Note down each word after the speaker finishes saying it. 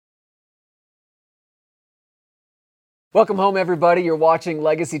Welcome home, everybody. You're watching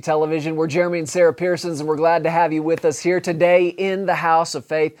Legacy Television. We're Jeremy and Sarah Pearsons, and we're glad to have you with us here today in the House of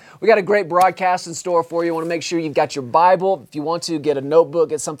Faith. We got a great broadcast in store for you. You want to make sure you've got your Bible. If you want to, get a notebook,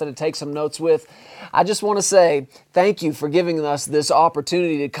 get something to take some notes with. I just want to say thank you for giving us this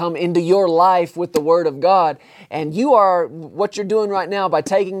opportunity to come into your life with the Word of God. And what you're doing right now by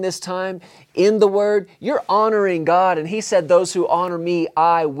taking this time in the Word, you're honoring God. And He said, those who honor me,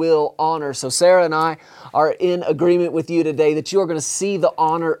 I will honor. So Sarah and I are in agreement with you today that you are going to see the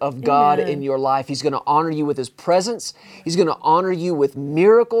honor of God in your life. He's going to honor you with His presence. He's going to honor you with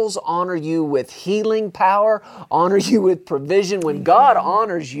miracles, honor you with healing power, honor you with provision. When God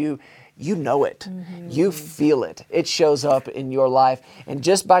honors you, you know it. You feel it. It shows up in your life. And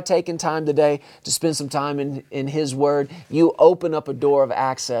just by taking time today to spend some time in His Word, you open up a door of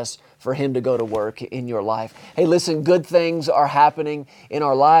access for Him to go to work in your life. Hey, listen, good things are happening in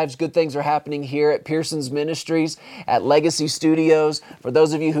our lives. Good things are happening here at Pearsons Ministries, at Legacy Studios. For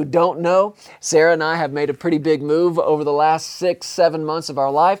those of you who don't know, Sarah and I have made a pretty big move over the last 6-7 months of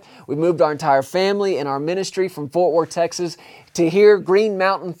our life. We moved our entire family and our ministry from Fort Worth, Texas, to here, Green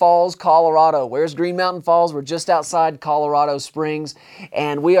Mountain Falls, Colorado. Where's Green Mountain Falls? We're just outside Colorado Springs,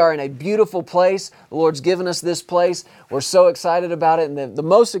 and we are in a beautiful place. The Lord's given us this place. We're so excited about it, and the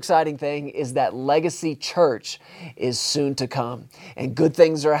most exciting thing is that Legacy Church is soon to come, and good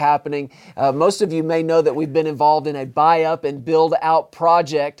things are happening. Most of you may know that we've been involved in a buy up and build out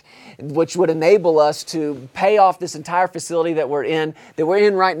project, which would enable us to pay off this entire facility that we're in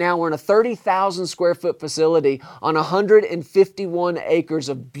right now. We're in a 30,000 square foot facility on 151 acres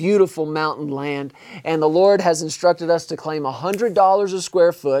of beautiful mountain land. And the Lord has instructed us to claim $100 a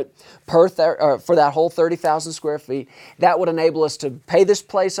square foot for that whole 30,000 square feet. That would enable us to pay this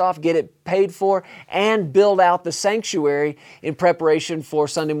place off, get it paid for, and build out the sanctuary in preparation for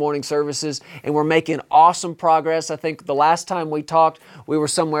Sunday morning services. And we're making awesome progress. I think the last time we talked, we were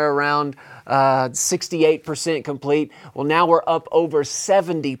somewhere around 68% complete. Well, now we're up over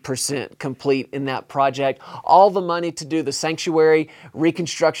 70% complete in that project. All the money to do the sanctuary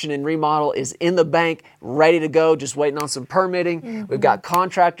reconstruction and remodel is in the bank, ready to go, just waiting on some permitting. We've got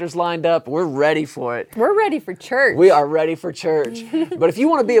contractors lined up. We're ready for it. We're ready for church. We are ready for church. But if you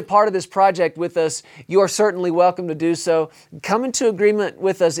want to be a part of this project with us, you are certainly welcome to do so. Come into agreement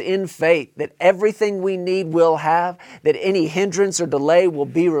with us in faith that everything we need we'll have, that any hindrance or delay will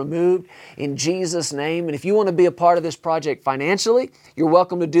be removed in Jesus' name. And if you want to be a part of this project financially, you're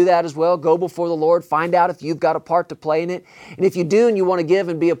welcome to do that as well. Go before the Lord, find out if you've got a part to play in it. And if you do and you want to give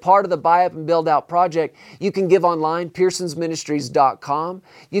and be a part of the Buy Up and Build Out project, you can give online, pearsonsministries.com.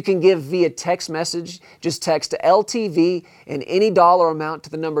 You can give via text message. Just text LTV and any dollar amount to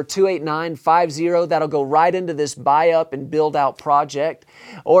the number 28950. That'll go right into this Buy Up and Build Out project.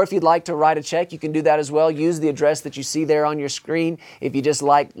 Or if you'd like to write a check, you can do that as well. Use the address that you see there on your screen. If you just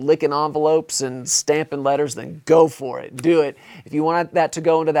like licking envelopes and stamping letters, then go for it. Do it. If you want that to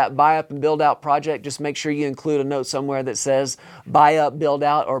go into that Buy Up and Build Out project, just make sure you include a note somewhere that says Buy Up, Build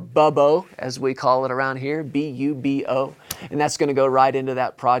Out, or BUBO, as we call it around here, BUBO. And that's going to go right into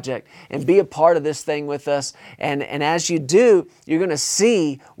that project. And be a part of this thing with us. And as you do, you're going to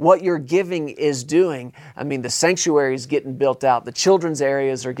see what your giving is doing. I mean, the sanctuary is getting built out. The children's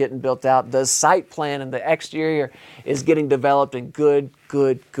areas are getting built out. The site plan and the exterior is getting developed, and good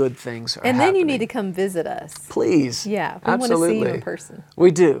things are happening. And then you need to come visit us. Please. Yeah, we Absolutely. want to see you in person. We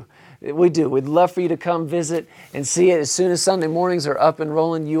do. We do. We'd love for you to come visit and see it. As soon as Sunday mornings are up and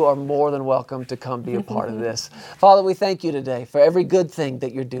rolling, you are more than welcome to come be a part of this. Father, we thank you today for every good thing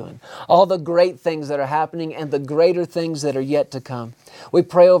that you're doing, all the great things that are happening, and the greater things that are yet to come. We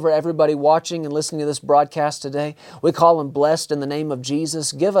pray over everybody watching and listening to this broadcast today. We call them blessed in the name of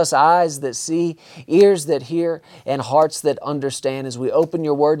Jesus. Give us eyes that see, ears that hear, and hearts that understand. As we open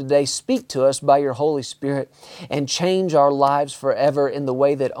your word today, speak to us by your Holy Spirit and change our lives forever in the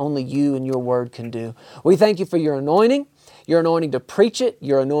way that only you and your word can do. We thank you for your anointing to preach it,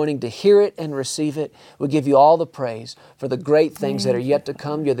 your anointing to hear it and receive it. We give you all the praise for the great things that are yet to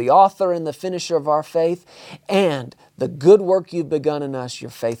come. You're the author and the finisher of our faith, and the good work you've begun in us,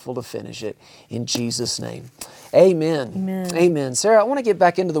 you're faithful to finish it. In Jesus' name, amen. Amen. Amen. Sarah, I want to get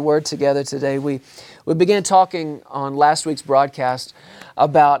back into the Word together today. We began talking on last week's broadcast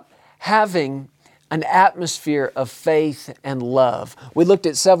about having an atmosphere of faith and love. We looked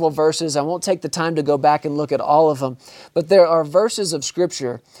at several verses. I won't take the time to go back and look at all of them, but there are verses of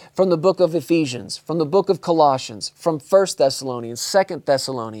Scripture from the book of Ephesians, from the book of Colossians, from 1 Thessalonians, 2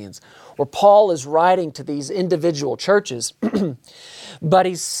 Thessalonians, where Paul is writing to these individual churches, but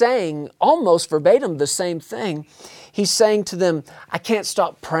he's saying almost verbatim the same thing. He's saying to them, I can't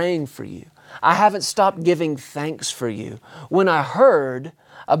stop praying for you. I haven't stopped giving thanks for you. When I heard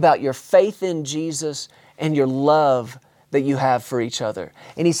about your faith in Jesus and your love that you have for each other.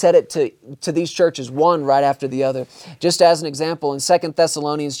 And he said it to these churches, one right after the other. Just as an example, in 2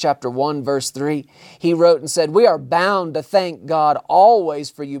 Thessalonians chapter 1, verse 3, he wrote and said, "We are bound to thank God always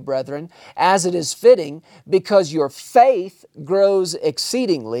for you, brethren, as it is fitting, because your faith grows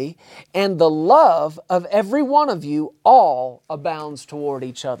exceedingly, and the love of every one of you all abounds toward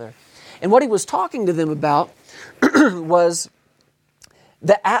each other." And what he was talking to them about was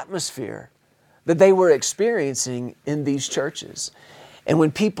the atmosphere that they were experiencing in these churches. And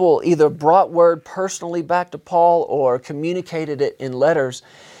when people either brought word personally back to Paul or communicated it in letters,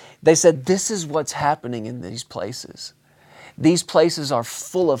 they said, this is what's happening in these places. These places are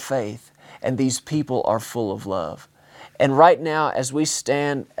full of faith, and these people are full of love. And right now, as we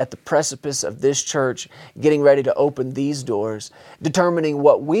stand at the precipice of this church, getting ready to open these doors, determining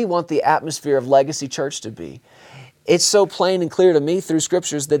what we want the atmosphere of Legacy Church to be, it's so plain and clear to me through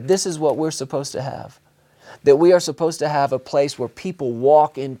Scriptures that this is what we're supposed to have. That we are supposed to have a place where people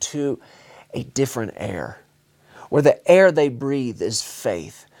walk into a different air. Where the air they breathe is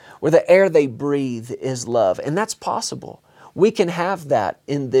faith. Where the air they breathe is love. And that's possible. We can have that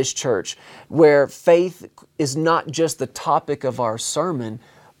in this church, where faith is not just the topic of our sermon,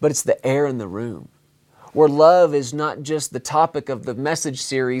 but it's the air in the room. Where love is not just the topic of the message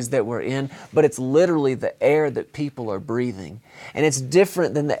series that we're in, but it's literally the air that people are breathing. And it's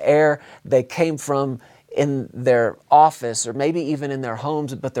different than the air they came from in their office or maybe even in their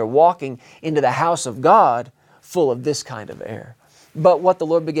homes, but they're walking into the house of God full of this kind of air. But what the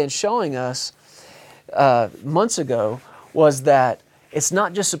Lord began showing us months ago was that it's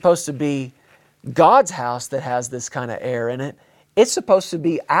not just supposed to be God's house that has this kind of air in it. It's supposed to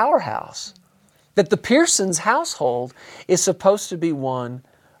be our house. That the Pearsons' household is supposed to be one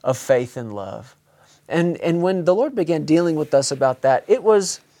of faith and love. And when the Lord began dealing with us about that, it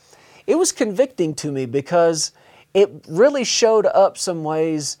was convicting to me, because it really showed up some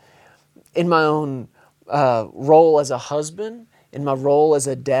ways in my own role as a husband, in my role as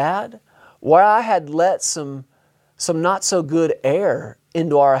a dad, where I had let some not so good air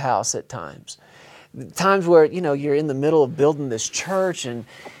into our house at times. Times where, you're in the middle of building this church, and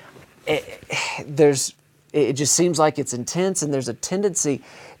it just seems like it's intense, and there's a tendency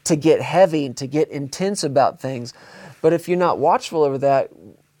to get heavy and to get intense about things. But if you're not watchful over that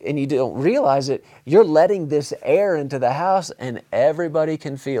and you don't realize it, you're letting this air into the house, and everybody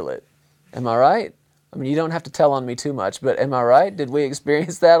can feel it. Am I right? I mean, you don't have to tell on me too much, but am I right? Did we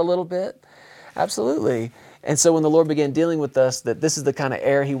experience that a little bit? Absolutely. And so when the Lord began dealing with us that this is the kind of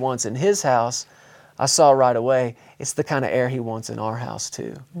air He wants in His house, I saw right away, it's the kind of air He wants in our house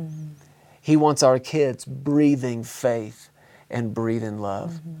too. Mm-hmm. He wants our kids breathing faith and breathing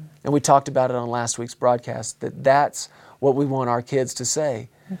love. Mm-hmm. And we talked about it on last week's broadcast, that's what we want our kids to say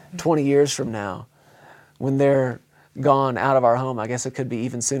 20 years from now, when they're gone out of our home. I guess it could be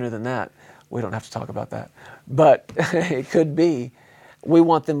even sooner than that. We don't have to talk about that. But it could be. We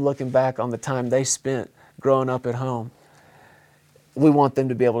want them looking back on the time they spent growing up at home. We want them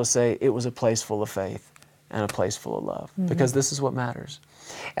to be able to say it was a place full of faith and a place full of love, because this is what matters.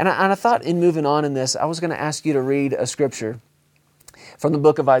 And I thought in moving on in this, I was going to ask you to read a scripture from the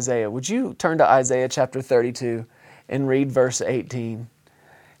book of Isaiah. Would you turn to Isaiah chapter 32 and read verse 18?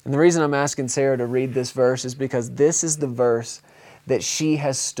 And the reason I'm asking Sarah to read this verse is because this is the verse that she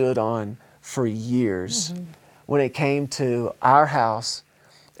has stood on for years when it came to our house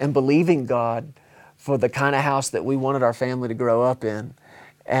and believing God for the kind of house that we wanted our family to grow up in.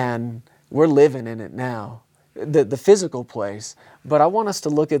 And we're living in it now, the physical place. But I want us to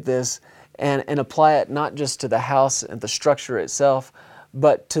look at this and apply it not just to the house and the structure itself,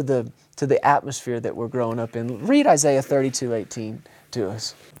 but to the atmosphere that we're growing up in. Read Isaiah 32:18 to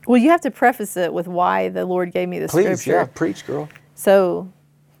us. Well, you have to preface it with why the Lord gave me the scripture. Please, yeah, preach, girl. So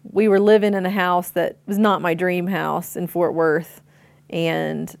we were living in a house that was not my dream house in Fort Worth.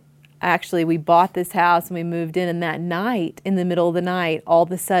 And actually, we bought this house and we moved in. And that night, in the middle of the night, all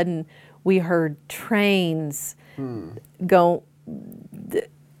of a sudden, we heard trains go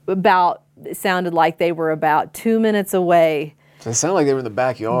about, it sounded like they were about 2 minutes away. So they sound like they were in the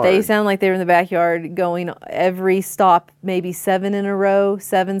backyard. They sound like they were in the backyard going every stop, maybe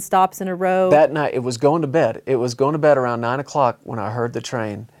 7 stops in a row. That night, it was going to bed. It was going to bed around 9 o'clock when I heard the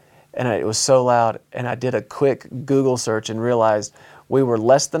train. And it was so loud. And I did a quick Google search and realized we were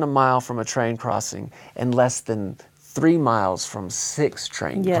less than a mile from a train crossing and less than 3 miles from 6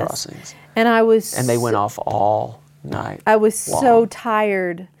 train crossings. And they went off all night. I was so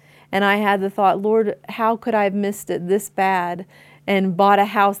tired. And I had the thought, Lord, how could I have missed it this bad? and bought a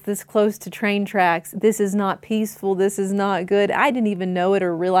house this close to train tracks. This is not peaceful. This is not good. I didn't even know it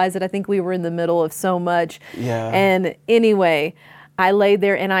or realize it. I think we were in the middle of so much. Yeah. And anyway, I laid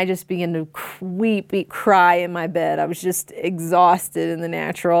there and I just began to cry in my bed. I was just exhausted in the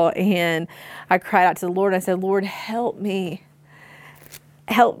natural. And I cried out to the Lord. I said, Lord, help me.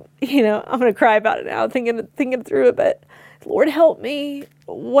 Help, I'm going to cry about it now, thinking through it, but Lord, help me.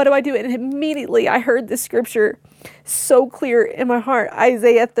 What do I do? And immediately I heard this scripture so clear in my heart,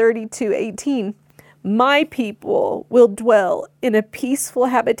 Isaiah 32:18. My people will dwell in a peaceful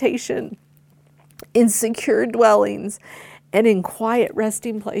habitation, in secure dwellings, and in quiet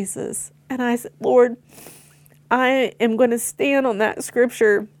resting places. And I said, Lord, I am going to stand on that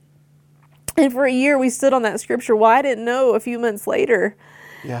scripture. And for a year we stood on that scripture. Well, I didn't know a few months later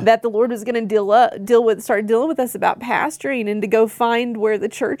that the Lord was going to start dealing with us about pastoring and to go find where the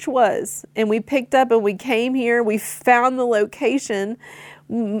church was. And we picked up and we came here. We found the location,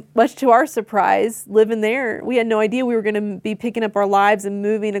 much to our surprise, living there. We had no idea we were going to be picking up our lives and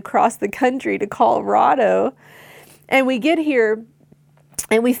moving across the country to Colorado. And we get here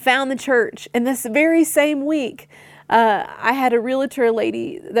and we found the church. And this very same week, I had a realtor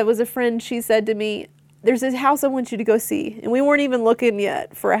lady that was a friend. She said to me, there's this house I want you to go see. And we weren't even looking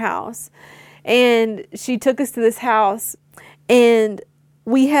yet for a house. And she took us to this house. And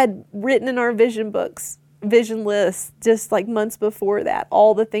we had written in our vision lists, just like months before that,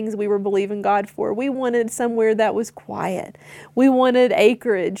 all the things we were believing God for. We wanted somewhere that was quiet. We wanted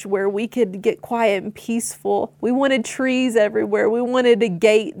acreage where we could get quiet and peaceful. We wanted trees everywhere. We wanted a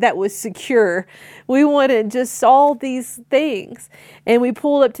gate that was secure. We wanted just all these things. And we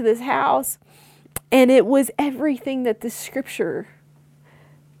pulled up to this house, and it was everything that the scripture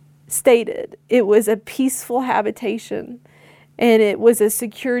stated. It was a peaceful habitation. And it was a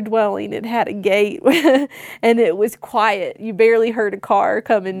secure dwelling. It had a gate and it was quiet. You barely heard a car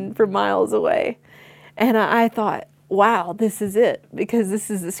coming from miles away. And I thought, wow, this is it, because this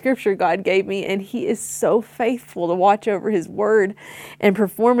is the scripture God gave me. And he is so faithful to watch over his word and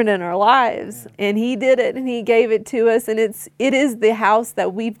perform it in our lives. And he did it and he gave it to us. And it is the house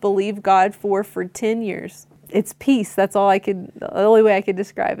that we've believed God for 10 years. It's peace. That's the only way I could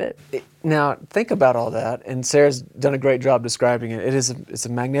describe it. Now, think about all that, and Sarah's done a great job describing it. It's a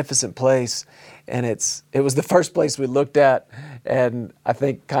magnificent place, and it was the first place we looked at, and I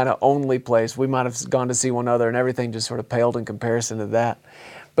think kind of only place. We might have gone to see one other, and everything just sort of paled in comparison to that.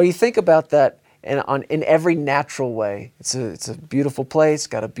 But you think about that in every natural way. It's a beautiful place,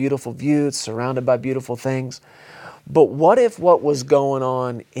 got a beautiful view, it's surrounded by beautiful things. But what if what was going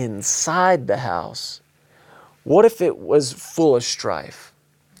on inside the house, what if it was full of strife?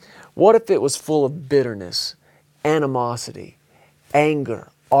 What if it was full of bitterness, animosity, anger,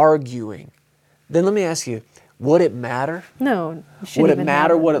 arguing? Then let me ask you, would it matter? No. Would it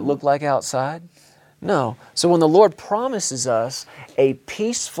matter what it looked like outside? No. So when the Lord promises us a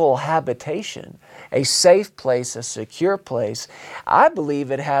peaceful habitation, a safe place, a secure place, I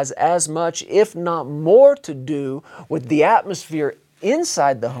believe it has as much, if not more, to do with the atmosphere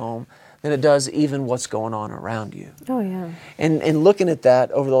inside the home than it does even what's going on around you. Oh, yeah. And looking at that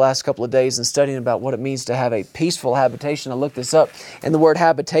over the last couple of days and studying about what it means to have a peaceful habitation, I looked this up, and the word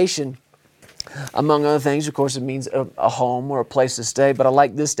habitation, among other things, of course, it means a home or a place to stay, but I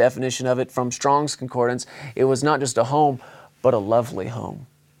like this definition of it from Strong's Concordance. It was not just a home, but a lovely home.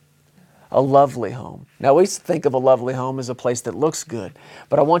 A lovely home. Now, we think of a lovely home as a place that looks good,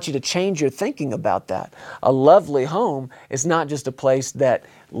 but I want you to change your thinking about that. A lovely home is not just a place that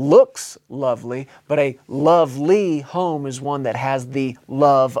looks lovely, but a lovely home is one that has the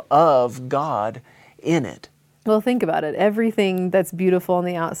love of God in it. Well, think about it. Everything that's beautiful on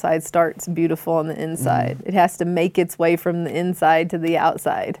the outside starts beautiful on the inside. It has to make its way from the inside to the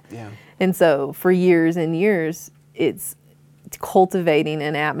outside. Yeah. And so for years and years, it's cultivating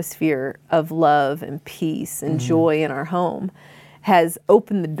an atmosphere of love and peace and joy in our home has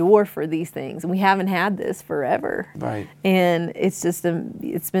opened the door for these things. And we haven't had this forever. Right. And it's just,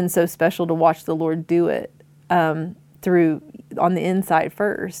 it's been so special to watch the Lord do it through on the inside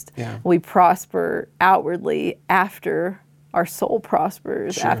first. Yeah. We prosper outwardly after our soul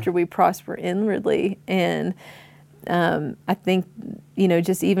prospers, after we prosper inwardly. And I think,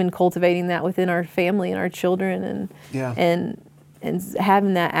 just even cultivating that within our family and our children and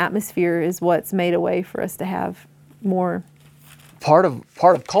having that atmosphere is what's made a way for us to have more. Part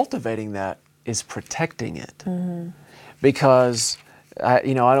of cultivating that is protecting it, because I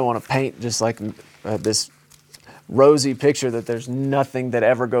don't want to paint just like this rosy picture that there's nothing that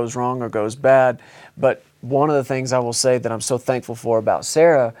ever goes wrong or goes bad. But one of the things I will say that I'm so thankful for about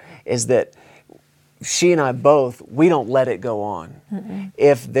Sarah is that she and I both, we don't let it go on.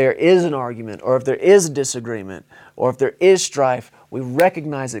 If there is an argument, or if there is a disagreement, or if there is strife, we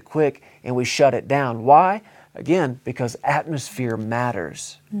recognize it quick and we shut it down. Why? Again, because atmosphere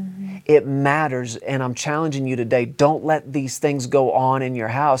matters. It matters, and I'm challenging you today, don't let these things go on in your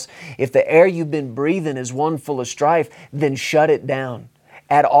house. If the air you've been breathing is one full of strife, then shut it down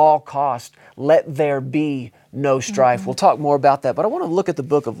at all cost. Let there be no strife. We'll talk more about that, but I want to look at the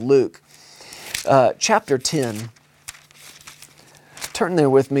book of Luke, chapter 10. Turn there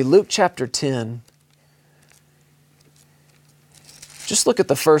with me, Luke chapter 10. Just look at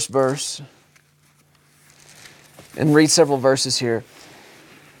the first verse and read several verses here.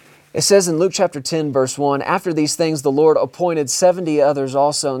 It says in Luke chapter 10, verse 1, "After these things the Lord appointed 70 others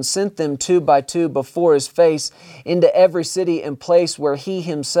also, and sent them 2 by 2 before His face into every city and place where He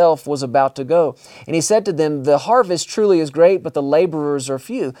Himself was about to go. And He said to them, The harvest truly is great, but the laborers are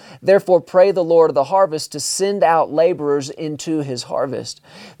few. Therefore pray the Lord of the harvest to send out laborers into His harvest.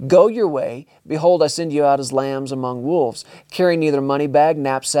 Go your way. Behold, I send you out as lambs among wolves. Carry neither money bag,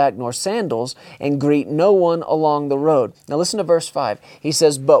 knapsack, nor sandals, and greet no one along the road." Now listen to verse 5. He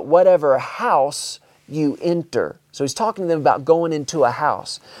says, "But whatever house you enter." So He's talking to them about going into a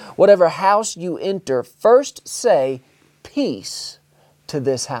house. "Whatever house you enter, first say, peace to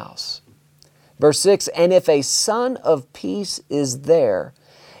this house." Verse 6, "And if a son of peace is there,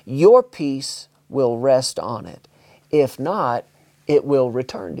 your peace will rest on it. If not, it will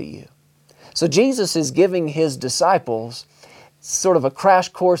return to you." So Jesus is giving His disciples sort of a crash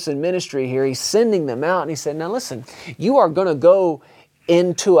course in ministry here. He's sending them out and He said, now listen, you are going to go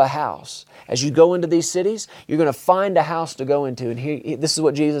into a house. As you go into these cities, you're going to find a house to go into. And this is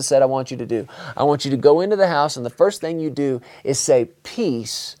what Jesus said I want you to do. I want you to go into the house, and the first thing you do is say,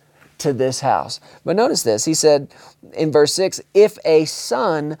 peace to this house. But notice this. He said in verse 6, if a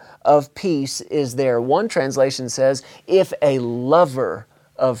son of peace is there. One translation says, if a lover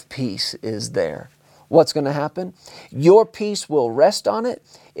of peace is there. What's going to happen? Your peace will rest on it.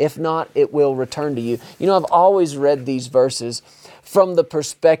 If not, it will return to you. You know, I've always read these verses from the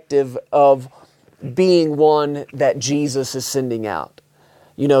perspective of being one that Jesus is sending out.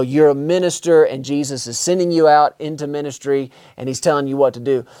 You know, you're a minister and Jesus is sending you out into ministry and He's telling you what to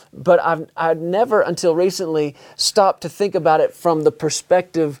do. But I've never until recently stopped to think about it from the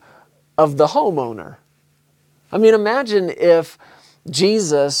perspective of the homeowner. I mean, imagine if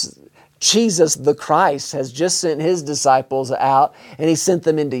Jesus the Christ has just sent His disciples out and He sent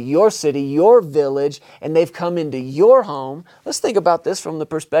them into your city, your village, and they've come into your home. Let's think about this from the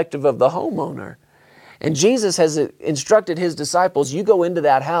perspective of the homeowner. And Jesus has instructed His disciples, you go into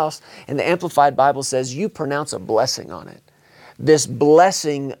that house, and the Amplified Bible says you pronounce a blessing on it. This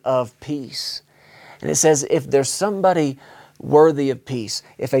blessing of peace. And it says if there's somebody worthy of peace,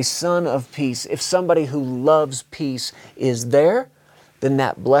 if a son of peace, if somebody who loves peace is there, then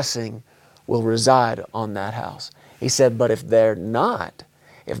that blessing will reside on that house. He said, but if they're not,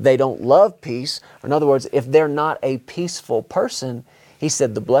 if they don't love peace, or in other words, if they're not a peaceful person, He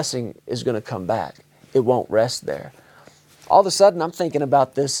said the blessing is going to come back. It won't rest there. All of a sudden, I'm thinking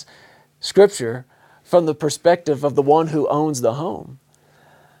about this scripture from the perspective of the one who owns the home.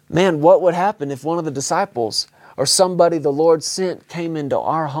 Man, what would happen if one of the disciples or somebody the Lord sent came into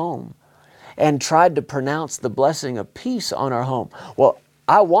our home and tried to pronounce the blessing of peace on our home? Well,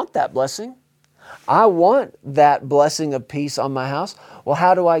 I want that blessing. I want that blessing of peace on my house. Well,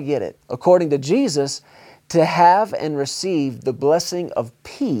 how do I get it? According to Jesus, to have and receive the blessing of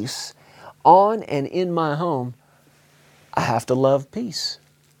peace on and in my home, I have to love peace.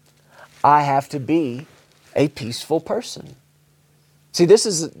 I have to be a peaceful person. See, this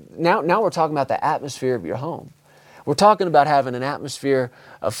is now we're talking about the atmosphere of your home. We're talking about having an atmosphere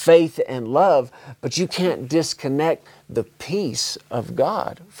of faith and love, but you can't disconnect the peace of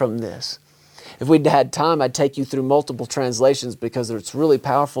God from this. If we'd had time, I'd take you through multiple translations because it's really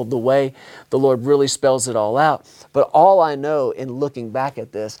powerful the way the Lord really spells it all out. But all I know in looking back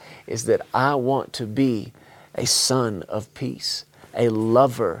at this is that I want to be a son of peace, a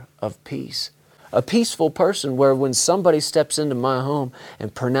lover of peace. A peaceful person where when somebody steps into my home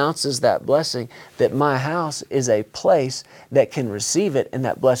and pronounces that blessing, that my house is a place that can receive it and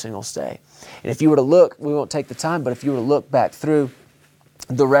that blessing will stay. And if you were to look, we won't take the time, but if you were to look back through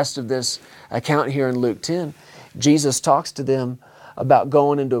the rest of this account here in Luke 10, Jesus talks to them about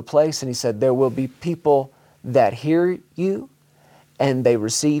going into a place and He said, there will be people that hear you and they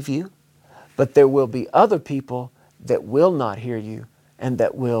receive you, but there will be other people that will not hear you and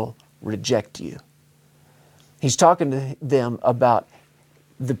that will reject you. He's talking to them about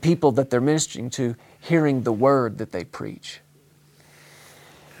the people that they're ministering to hearing the word that they preach.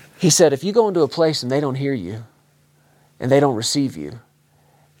 He said, if you go into a place and they don't hear you and they don't receive you,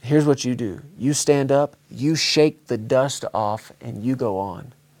 here's what you do. You stand up, you shake the dust off, and you go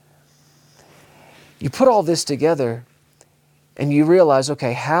on. You put all this together and you realize,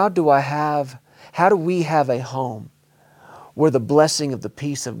 okay, how do we have a home where the blessing of the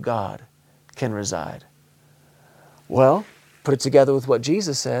peace of God can reside? Well, put it together with what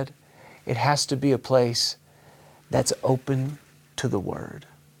Jesus said. It has to be a place that's open to the Word,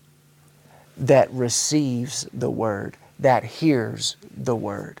 that receives the Word, that hears the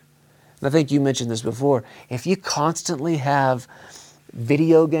Word. And I think you mentioned this before. If you constantly have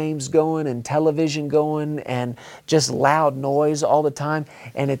video games going and television going and just loud noise all the time,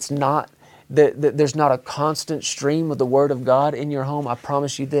 and it's not there's not a constant stream of the Word of God in your home, I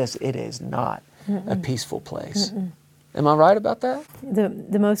promise you this, it is not a peaceful place. Am I right about that?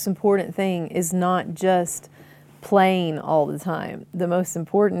 The most important thing is not just playing all the time. The most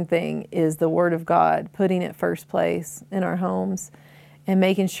important thing is the Word of God, putting it first place in our homes and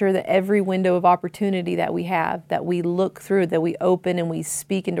making sure that every window of opportunity that we have, that we look through, that we open and we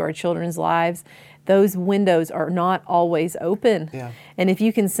speak into our children's lives, those windows are not always open. Yeah. And if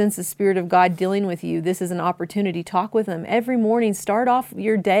you can sense the Spirit of God dealing with you, this is an opportunity. Talk with Him. Every morning, start off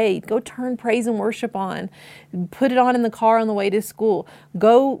your day. Go turn praise and worship on. Put it on in the car on the way to school.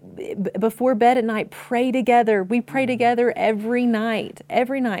 Go before bed at night, pray together. We pray together every night.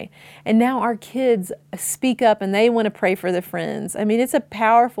 And now our kids speak up and they want to pray for their friends. I mean, it's a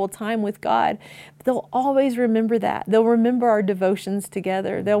powerful time with God. They'll always remember that. They'll remember our devotions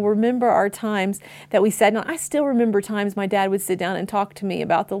together. They'll remember our times that we sat down. I still remember times my dad would sit down and talk to me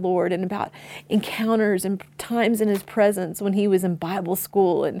about the Lord and about encounters and times in His presence when he was in Bible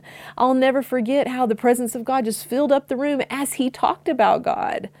school. And I'll never forget how the presence of God just filled up the room as he talked about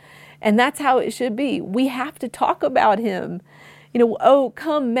God. And that's how it should be. We have to talk about Him. Oh,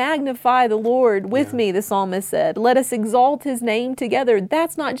 come magnify the Lord with me, the psalmist said. Let us exalt His name together.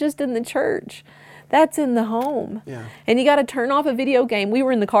 That's not just in the church. That's in the home. Yeah. And you got to turn off a video game. We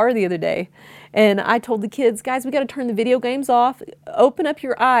were in the car the other day, and I told the kids, guys, we got to turn the video games off, open up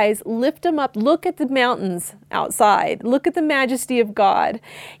your eyes, lift them up, look at the mountains outside, look at the majesty of God.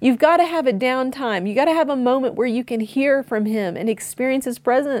 You've got to have a downtime. You got to have a moment where you can hear from Him and experience His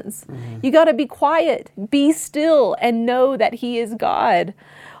presence. You got to be quiet, be still, and know that He is God.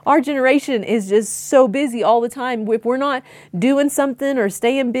 Our generation is just so busy all the time. If we're not doing something or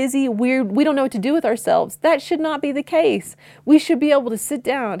staying busy, we don't know what to do with ourselves. That should not be the case. We should be able to sit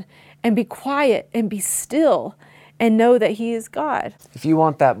down and be quiet and be still and know that He is God. If you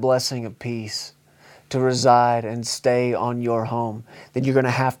want that blessing of peace to reside and stay on your home, then you're going to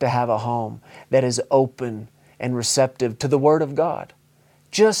have a home that is open and receptive to the Word of God.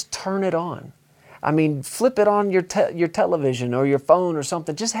 Just turn it on. I mean, flip it on your television or your phone or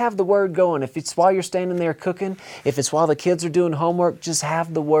something. Just have the Word going. If it's while you're standing there cooking, if it's while the kids are doing homework, just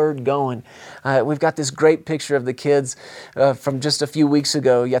have the Word going. We've got this great picture of the kids from just a few weeks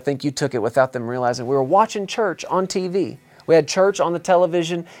ago. I think you took it without them realizing. We were watching church on TV. We had church on the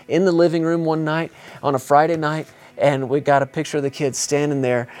television in the living room one night on a Friday night. And we got a picture of the kids standing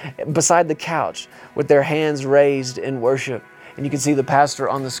there beside the couch with their hands raised in worship. And you can see the pastor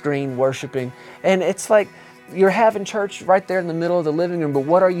on the screen worshiping. And it's like you're having church right there in the middle of the living room. But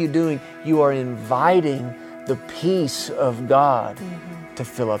what are you doing? You are inviting the peace of God to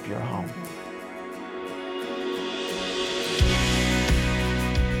fill up your home.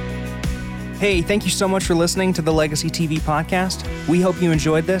 Hey, thank you so much for listening to the Legacy TV podcast. We hope you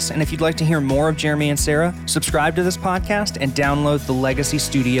enjoyed this. And if you'd like to hear more of Jeremy and Sarah, subscribe to this podcast and download the Legacy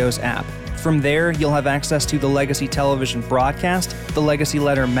Studios app. From there, you'll have access to the Legacy Television broadcast, the Legacy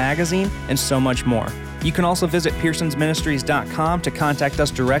Letter magazine, and so much more. You can also visit pearsonsministries.com to contact us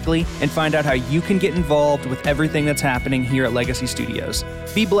directly and find out how you can get involved with everything that's happening here at Legacy Studios.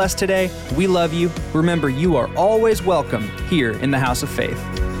 Be blessed today. We love you. Remember, you are always welcome here in the House of Faith.